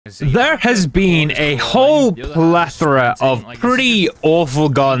There has been a whole plethora of pretty awful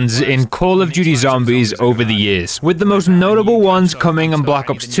guns in Call of Duty Zombies over the years, with the most notable ones coming in Black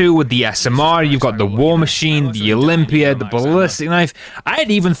Ops 2 with the SMR. You've got the War Machine, the Olympia, the ballistic knife. I'd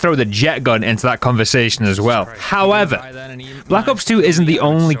even throw the jet gun into that conversation as well. However, Black Ops 2 isn't the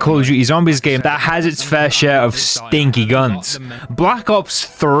only Call of Duty Zombies game that has its fair share of stinky guns. Black Ops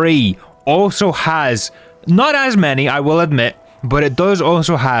 3 also has not as many, I will admit, but it does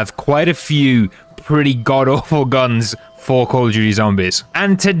also have quite a few pretty god-awful guns for Call of Duty Zombies.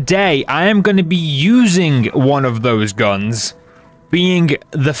 And today, I am going to be using one of those guns, being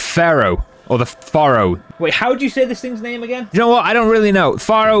the Pharo, or the Pharo. Wait, how do you say this thing's name again? You know what? I don't really know.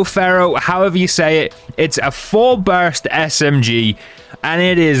 Pharo, however you say it. It's a 4-burst SMG, and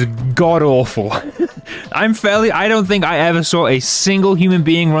it is god-awful. I don't think I ever saw a single human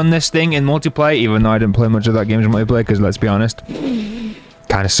being run this thing in multiplayer, even though I didn't play much of that game in multiplayer, because let's be honest,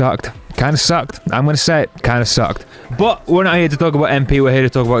 kind of sucked. Kind of sucked. I'm going to say it. Kind of sucked. But we're not here to talk about MP, we're here to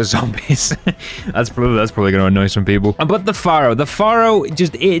talk about zombies. That's probably going to annoy some people. But the Pharo,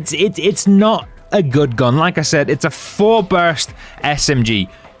 just, it's not a good gun. Like I said, it's a 4-burst SMG.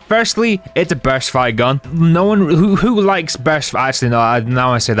 Firstly, it's a burst fire gun. No one who likes burst fire. Actually, no,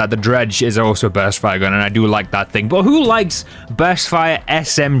 now I say that, the Dredge is also a burst fire gun, and I do like that thing. But who likes burst fire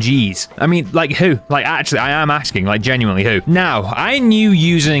SMGs? I mean, like who? Like, actually, I am asking, like, genuinely who? Now, I knew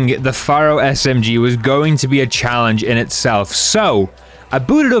using the Pharo SMG was going to be a challenge in itself, so I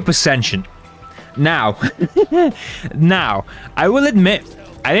booted up Ascension. Now, I will admit,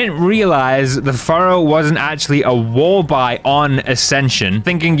 I didn't realize the Pharo wasn't actually a wall buy on Ascension.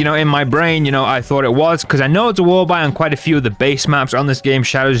 Thinking, you know, in my brain, you know, I thought it was, because I know it's a wall buy on quite a few of the base maps on this game,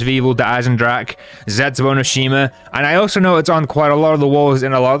 Shadows of Evil, Der Eisendrache, Zetsubo no Shima, and I also know it's on quite a lot of the walls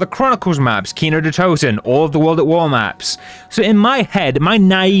in a lot of the Chronicles maps, Kino de Toten, all of the World at War maps. So in my head, my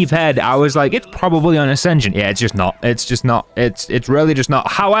naive head, I was like, it's probably on Ascension. Yeah, it's just not. It's just not. It's really just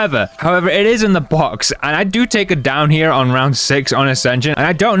not. However, it is in the box, and I do take it down here on round 6 on Ascension,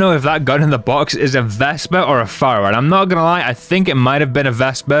 and I don't know if that gun in the box is a Vespa or a Pharo, and I'm not gonna lie, I think it might have been a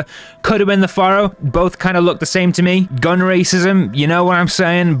Vespa, could have been the Pharo. Both kind of look the same to me. Gun racism, you know what I'm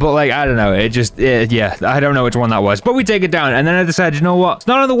saying? But like, I don't know, yeah, I don't know which one that was. But we take it down, and then I decided, you know what? It's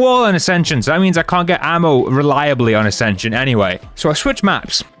not on the wall on Ascension, so that means I can't get ammo reliably on Ascension anyway. So I switched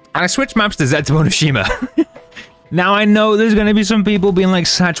maps, and I switched maps to Zetsubo no Shima. Now, I know there's going to be some people being like,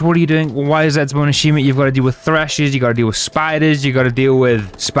 Satch, what are you doing? Why is Zetsubo no Shima? You've got to deal with thrashes, you got to deal with spiders, you got to deal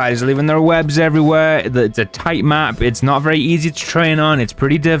with spiders leaving their webs everywhere. It's a tight map, it's not very easy to train on, it's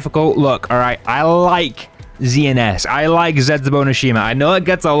pretty difficult. Look, alright, I like ZNS. I like Zetsubo no Shima. I know it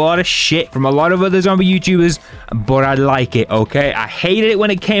gets a lot of shit from a lot of other zombie YouTubers, but I like it, okay? I hated it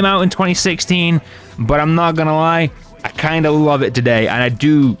when it came out in 2016, but I'm not gonna lie, I kind of love it today, and I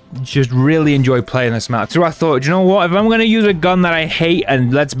do just really enjoy playing this map. So I thought, you know what, if I'm going to use a gun that I hate,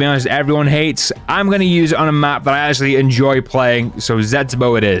 and let's be honest, everyone hates, I'm going to use it on a map that I actually enjoy playing, so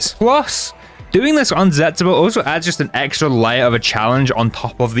Zetsubo it is. Plus, doing this on Zetsubo also adds just an extra layer of a challenge on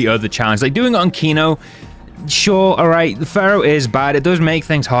top of the other challenge. Like, doing it on Kino, sure, alright, the Pharo is bad, it does make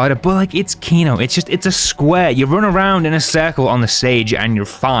things harder, but like, it's Kino, it's a square. You run around in a circle on the stage and you're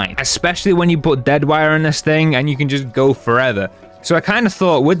fine. Especially when you put dead wire in this thing and you can just go forever. So I kind of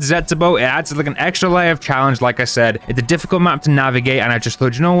thought with Zetsubo, it adds like an extra layer of challenge. Like I said, it's a difficult map to navigate, and I just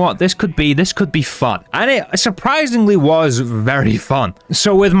thought, you know what, this could be fun. And it surprisingly was very fun.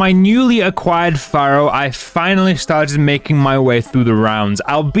 So with my newly acquired Pharo, I finally started making my way through the rounds,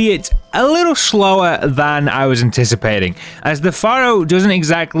 albeit a little slower than I was anticipating, as the Pharo doesn't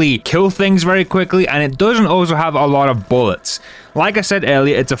exactly kill things very quickly, and it doesn't also have a lot of bullets. Like I said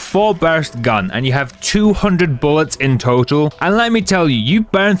earlier, it's a 4-burst gun, and you have 200 bullets in total. And let me tell you, you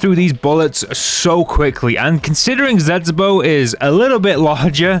burn through these bullets so quickly. And considering Zetsubo is a little bit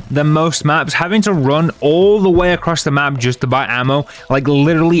larger than most maps, having to run all the way across the map just to buy ammo, like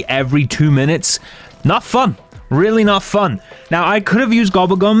literally every 2 minutes, not fun. Really not fun. Now, I could have used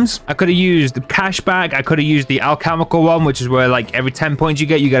Gobblegums. I could have used the cashback. I could have used the alchemical one, which is where like every 10 points you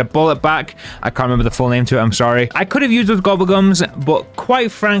get a bullet back. I can't remember the full name to it, I'm sorry. I could have used those Gobblegums, but quite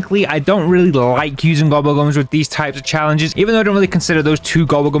frankly, I don't really like using Gobblegums with these types of challenges, even though I don't really consider those 2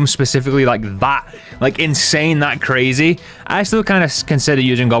 Gobblegums specifically like that, like insane, that crazy. I still kind of consider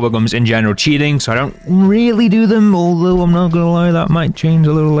using Gobblegums in general cheating, so I don't really do them, although I'm not gonna lie, that might change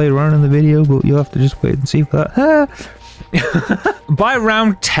a little later on in the video, but you'll have to just wait and see for that. By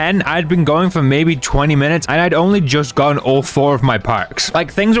round 10, I'd been going for maybe 20 minutes and I'd only just gotten all 4 of my perks.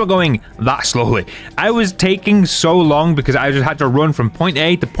 Like, things were going that slowly. I was taking so long because I just had to run from point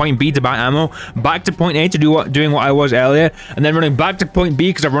A to point B to buy ammo, back to point A to doing what I was earlier, and then running back to point B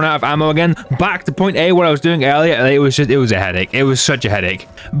because I've run out of ammo again, back to point A what I was doing earlier. It was a headache. It was such a headache.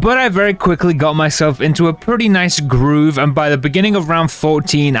 But I very quickly got myself into a pretty nice groove, and by the beginning of round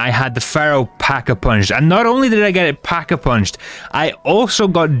 14, I had the Pharo pack-a-punched. And not only did I get it pack-a-punched, I also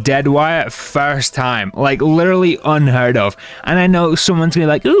got dead wire first time, like literally unheard of. And I know someone's gonna be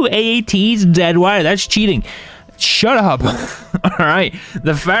like, ooh, AAT's dead wire, that's cheating. Shut up. Alright,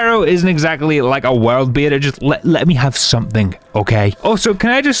 the Pharo isn't exactly like a world beater, just let me have something, okay? Also,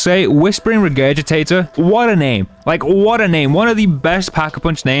 can I just say, Whispering Regurgitator, what a name. Like, what a name. One of the best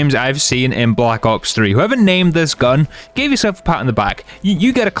pack-a-punch names I've seen in Black Ops 3. Whoever named this gun, give yourself a pat on the back.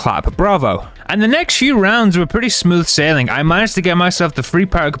 You get a clap, bravo. And the next few rounds were pretty smooth sailing. I managed to get myself the free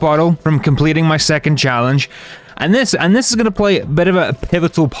perk bottle from completing my second challenge. And this is going to play a bit of a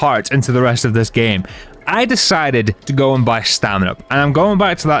pivotal part into the rest of this game. I decided to go and buy stamina, and I'm going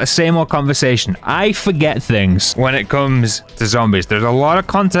back to that same old conversation. I forget things when it comes to zombies. There's a lot of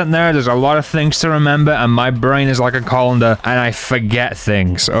content there, there's a lot of things to remember, and my brain is like a colander, and I forget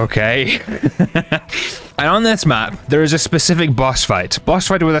things, okay? And on this map, there is a specific boss fight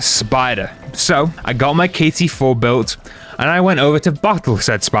with a spider. So, I got my KT4 built, and I went over to battle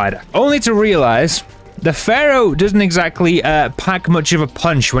said spider, only to realize the Pharo doesn't exactly pack much of a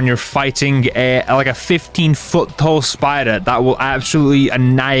punch when you're fighting like a 15-foot tall spider that will absolutely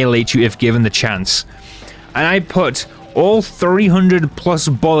annihilate you if given the chance. And I put all 300 plus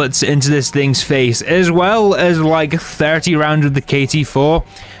bullets into this thing's face, as well as like 30 rounds of the KT4.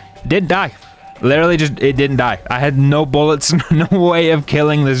 Didn't die. Literally just, it didn't die. I had no bullets, no way of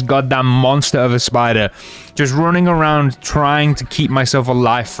killing this goddamn monster of a spider. Just running around trying to keep myself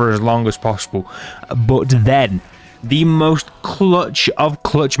alive for as long as possible. But then, the most clutch of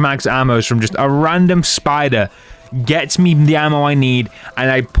clutch max ammos from just a random spider gets me the ammo I need, and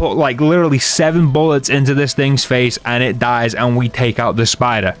I put like literally 7 bullets into this thing's face and it dies and we take out the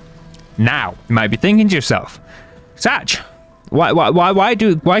spider. Now, you might be thinking to yourself, Satch, why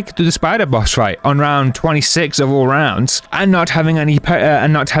do the spider boss fight on round 26 of all rounds and not having any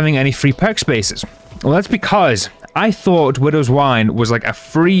free perk spaces? Well, that's because I thought Widow's Wine was like a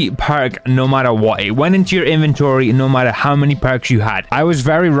free perk no matter what. It went into your inventory no matter how many perks you had. I was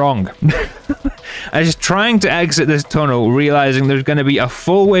very wrong. I was just trying to exit this tunnel, realizing there's going to be a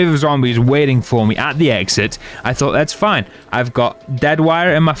full wave of zombies waiting for me at the exit. I thought, that's fine. I've got dead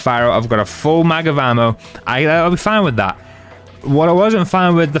wire in my Pharo. I've got a full mag of ammo. I'll be fine with that. What I wasn't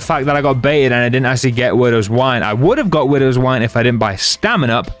fine with the fact that I got baited and I didn't actually get Widow's Wine. I would have got Widow's Wine if I didn't buy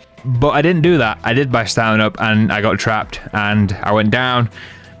Stamina Up, but I didn't do that. I did buy Stamina Up and I got trapped and I went down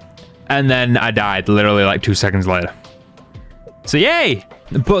and then I died literally like 2 seconds later. So yay!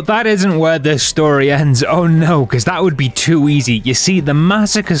 But that isn't where this story ends. Oh no, because that would be too easy. You see, the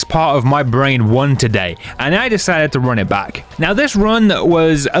masochist part of my brain won today, and I decided to run it back. Now, this run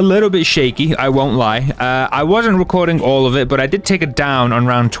was a little bit shaky, I won't lie. I wasn't recording all of it, but I did take it down on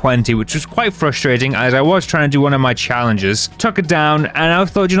round 20, which was quite frustrating, as I was trying to do one of my challenges. Took it down, and I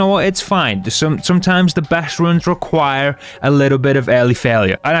thought, you know what, it's fine. Sometimes the best runs require a little bit of early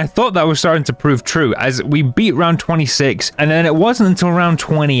failure. And I thought that was starting to prove true, as we beat round 26, and then it wasn't until round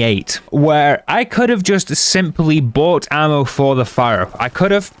 28 where I could have just simply bought ammo for the Pharo. I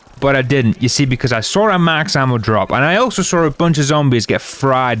could have, but I didn't. You see, because I saw a max ammo drop, and I also saw a bunch of zombies get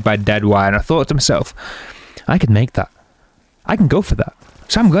fried by dead wire, and I thought to myself, I could make that. I can go for that.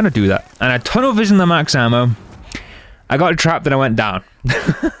 So I'm gonna do that. And I tunnel vision the max ammo. I got trapped and I went down.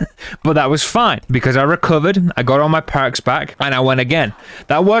 But that was fine, because I recovered, I got all my perks back, and I went again.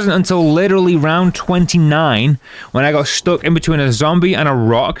 That wasn't until literally round 29 when I got stuck in between a zombie and a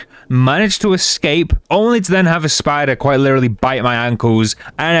rock, managed to escape, only to then have a spider quite literally bite my ankles,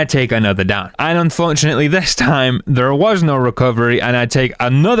 and I take another down. And unfortunately this time, there was no recovery, and I take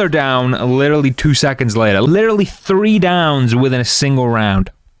another down literally 2 seconds later. Literally 3 downs within a single round.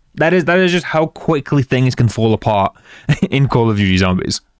 That is just how quickly things can fall apart in Call of Duty Zombies.